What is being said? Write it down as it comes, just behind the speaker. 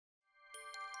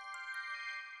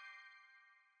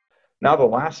Now the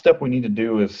last step we need to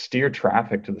do is steer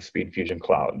traffic to the SpeedFusion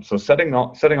Cloud. So setting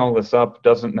all this up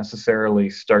doesn't necessarily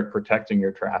start protecting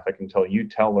your traffic until you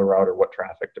tell the router what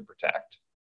traffic to protect.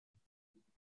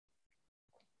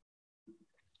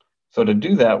 So to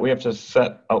do that, we have to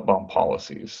set outbound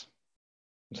policies.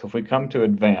 So if we come to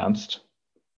advanced,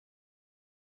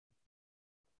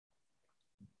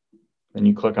 then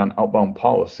you click on outbound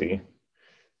policy.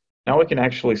 Now we can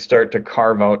actually start to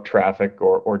carve out traffic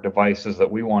or devices that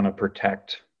we want to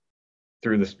protect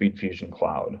through the SpeedFusion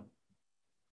Cloud.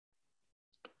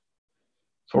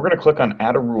 So we're going to click on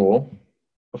add a rule.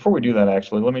 Before we do that,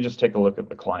 actually, let me just take a look at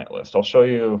the client list. I'll show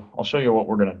you what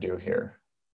we're going to do here.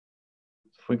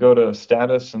 If we go to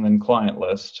status and then client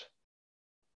list,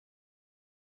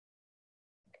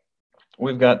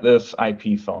 we've got this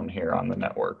IP phone here on the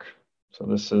network. So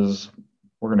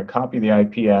we're going to copy the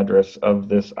IP address of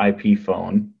this IP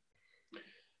phone.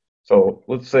 So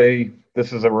let's say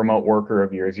this is a remote worker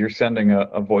of yours. You're sending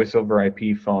a voice over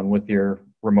IP phone with your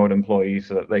remote employees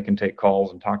so that they can take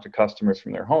calls and talk to customers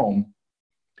from their home.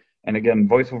 And again,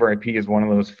 voice over IP is one of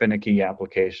those finicky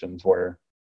applications where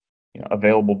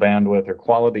available bandwidth or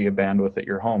quality of bandwidth at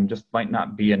your home just might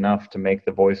not be enough to make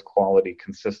the voice quality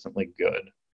consistently good.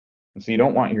 And so you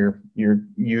don't want your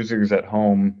users at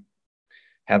home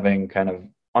having kind of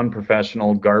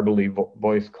unprofessional, garbly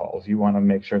voice calls. You want to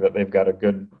make sure that they've got a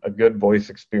good voice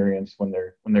experience when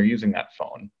they're using that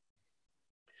phone.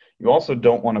 You also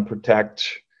don't want to protect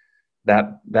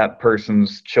that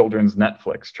person's children's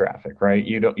Netflix traffic, right?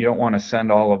 You don't want to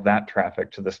send all of that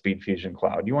traffic to the SpeedFusion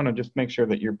Cloud. You want to just make sure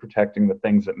that you're protecting the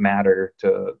things that matter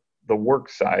to the work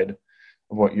side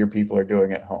of what your people are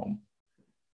doing at home.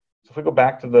 So if we go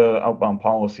back to the outbound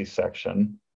policy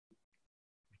section,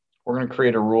 we're going to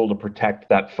create a rule to protect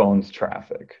that phone's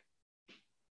traffic.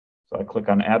 So I click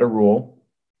on add a rule.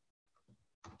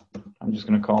 I'm just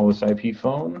going to call this IP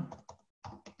phone.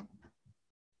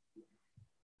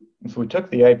 And so we took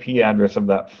the IP address of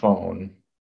that phone.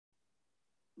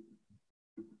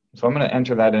 So I'm going to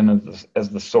enter that in as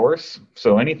the source.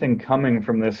 So anything coming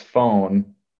from this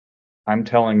phone, I'm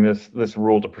telling this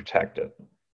rule to protect it.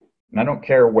 And I don't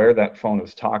care where that phone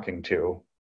is talking to.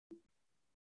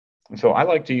 And so I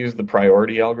like to use the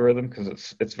priority algorithm because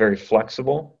it's very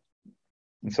flexible.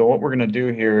 And so what we're going to do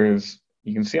here is,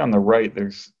 you can see on the right,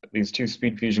 there's these two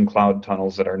SpeedFusion Cloud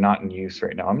tunnels that are not in use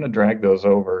right now. I'm going to drag those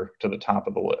over to the top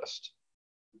of the list.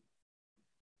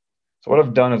 So what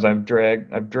I've done is I've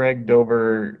dragged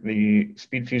over the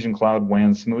SpeedFusion Cloud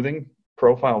WAN smoothing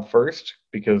profile first,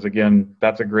 because again,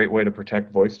 that's a great way to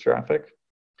protect voice traffic.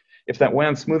 If that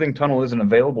WAN smoothing tunnel isn't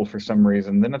available for some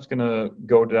reason, then it's going to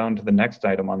go down to the next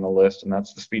item on the list, and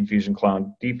that's the SpeedFusion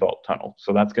Cloud default tunnel.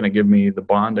 So that's going to give me the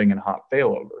bonding and hot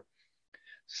failover.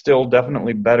 Still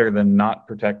definitely better than not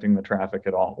protecting the traffic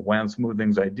at all. WAN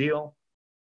smoothing's ideal,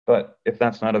 but if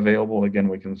that's not available, again,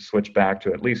 we can switch back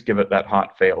to at least give it that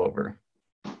hot failover.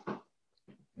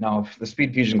 Now, if the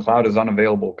SpeedFusion Cloud is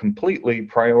unavailable completely,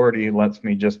 priority lets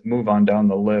me just move on down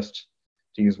the list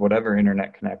to use whatever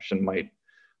internet connection might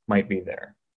be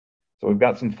there. So we've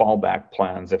got some fallback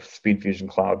plans if SpeedFusion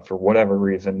Cloud, for whatever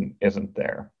reason, isn't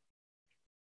there.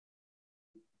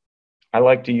 I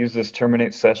like to use this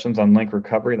terminate sessions on link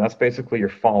recovery. That's basically your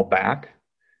fallback.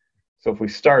 So if we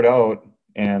start out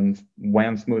and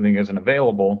WAN smoothing isn't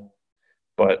available,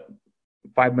 but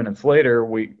 5 minutes later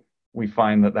we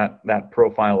find that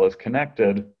profile is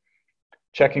connected,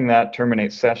 checking that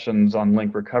terminate sessions on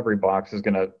link recovery box is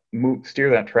going to steer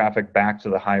that traffic back to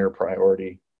the higher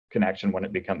priority connection when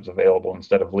it becomes available,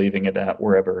 instead of leaving it at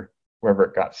wherever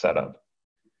it got set up.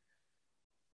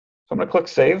 So I'm going to click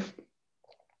save.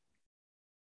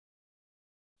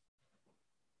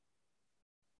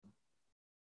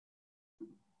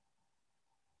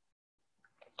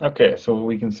 Okay, so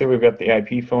we can see we've got the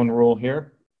IP phone rule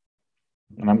here,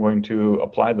 and I'm going to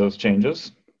apply those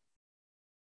changes.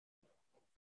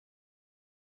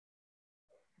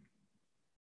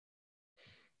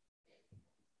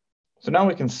 So now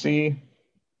we can see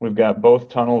we've got both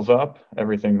tunnels up,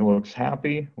 everything looks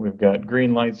happy, we've got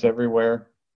green lights everywhere.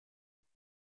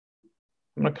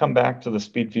 I'm going to come back to the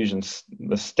SpeedFusion,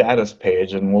 the status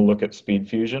page, and we'll look at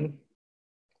SpeedFusion.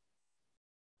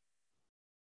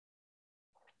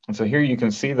 And so here you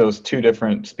can see those two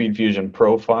different SpeedFusion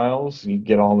profiles. You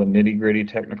get all the nitty-gritty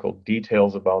technical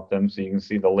details about them, so you can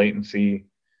see the latency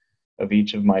of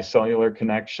each of my cellular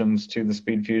connections to the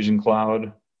SpeedFusion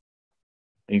Cloud.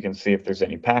 You can see if there's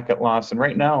any packet loss, and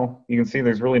right now you can see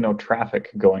there's really no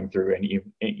traffic going through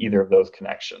either of those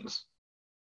connections.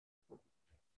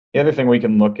 The other thing we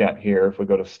can look at here, if we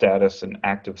go to status and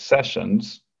active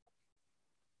sessions,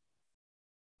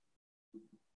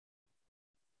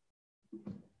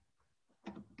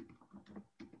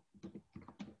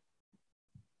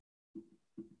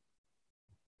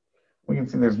 we can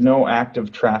see there's no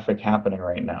active traffic happening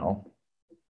right now.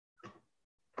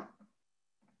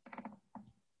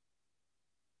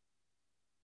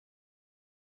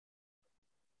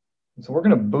 So we're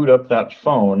going to boot up that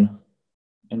phone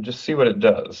and just see what it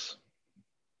does.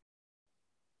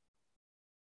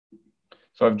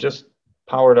 So I've just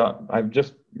powered up, I've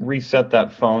just reset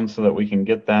that phone so that we can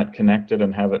get that connected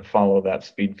and have it follow that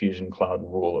SpeedFusion Cloud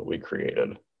rule that we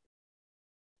created.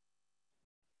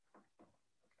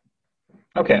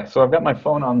 Okay, so I've got my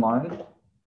phone online.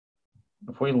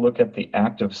 If we look at the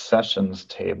active sessions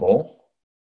table,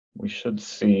 we should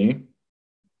see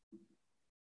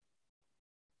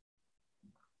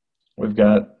we've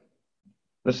got,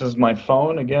 this is my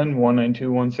phone again,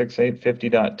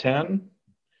 192.168.50.10.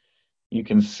 You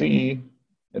can see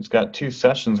it's got 2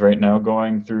 sessions right now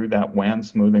going through that WAN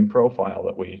smoothing profile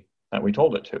that we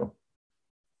told it to.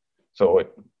 So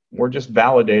we're just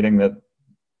validating that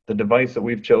the device that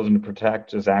we've chosen to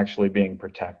protect is actually being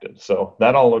protected. So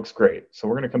that all looks great. So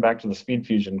we're going to come back to the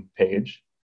SpeedFusion page,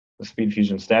 the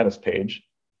SpeedFusion status page.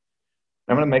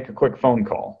 I'm going to make a quick phone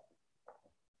call.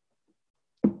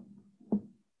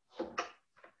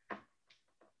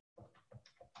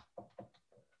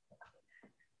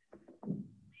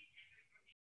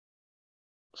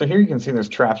 So here you can see there's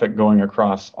traffic going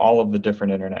across all of the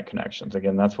different internet connections.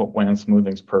 Again, that's what WAN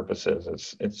smoothing's purpose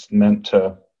is. It's meant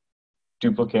to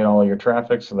duplicate all of your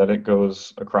traffic so that it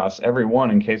goes across every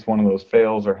one in case one of those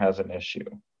fails or has an issue.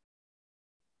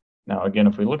 Now, again,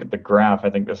 if we look at the graph, I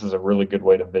think this is a really good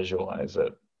way to visualize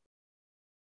it.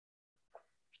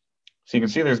 So you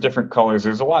can see there's different colors.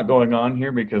 There's a lot going on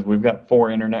here because we've got 4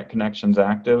 internet connections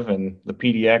active, and the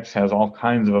PDX has all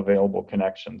kinds of available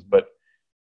connections. But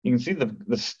you can see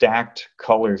the stacked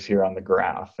colors here on the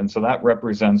graph, and so that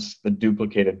represents the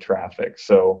duplicated traffic.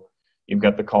 So you've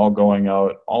got the call going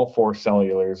out, all 4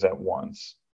 cellulars at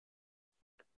once.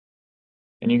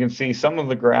 And you can see some of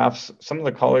the graphs, some of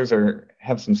the colors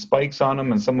have some spikes on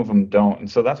them and some of them don't. And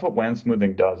so that's what WAN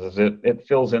smoothing does, is it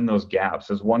fills in those gaps.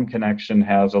 As one connection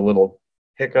has a little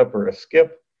hiccup or a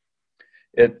skip,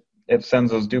 it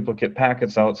sends those duplicate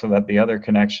packets out so that the other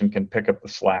connection can pick up the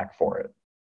slack for it.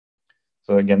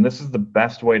 So again, this is the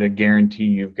best way to guarantee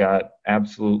you've got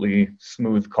absolutely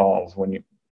smooth calls when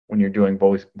you're doing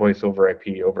voice over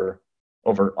IP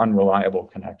over unreliable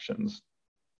connections.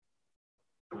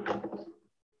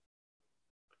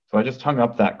 So I just hung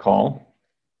up that call.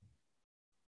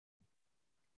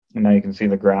 And now you can see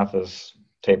the graph is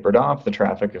tapered off. The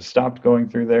traffic has stopped going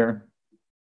through there.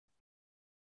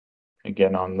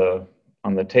 Again, on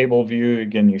the table view,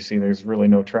 again, you see there's really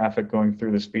no traffic going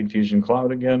through the SpeedFusion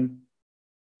Cloud again.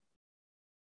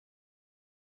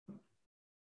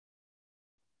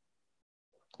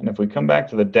 And if we come back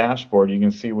to the dashboard, you can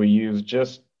see we use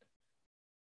just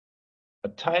a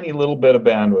tiny little bit of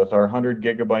bandwidth. Our 100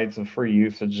 gigabytes of free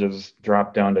usage has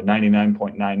dropped down to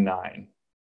 99.99.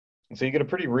 So you get a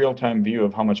pretty real-time view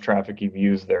of how much traffic you've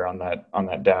used there on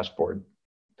that dashboard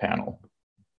panel.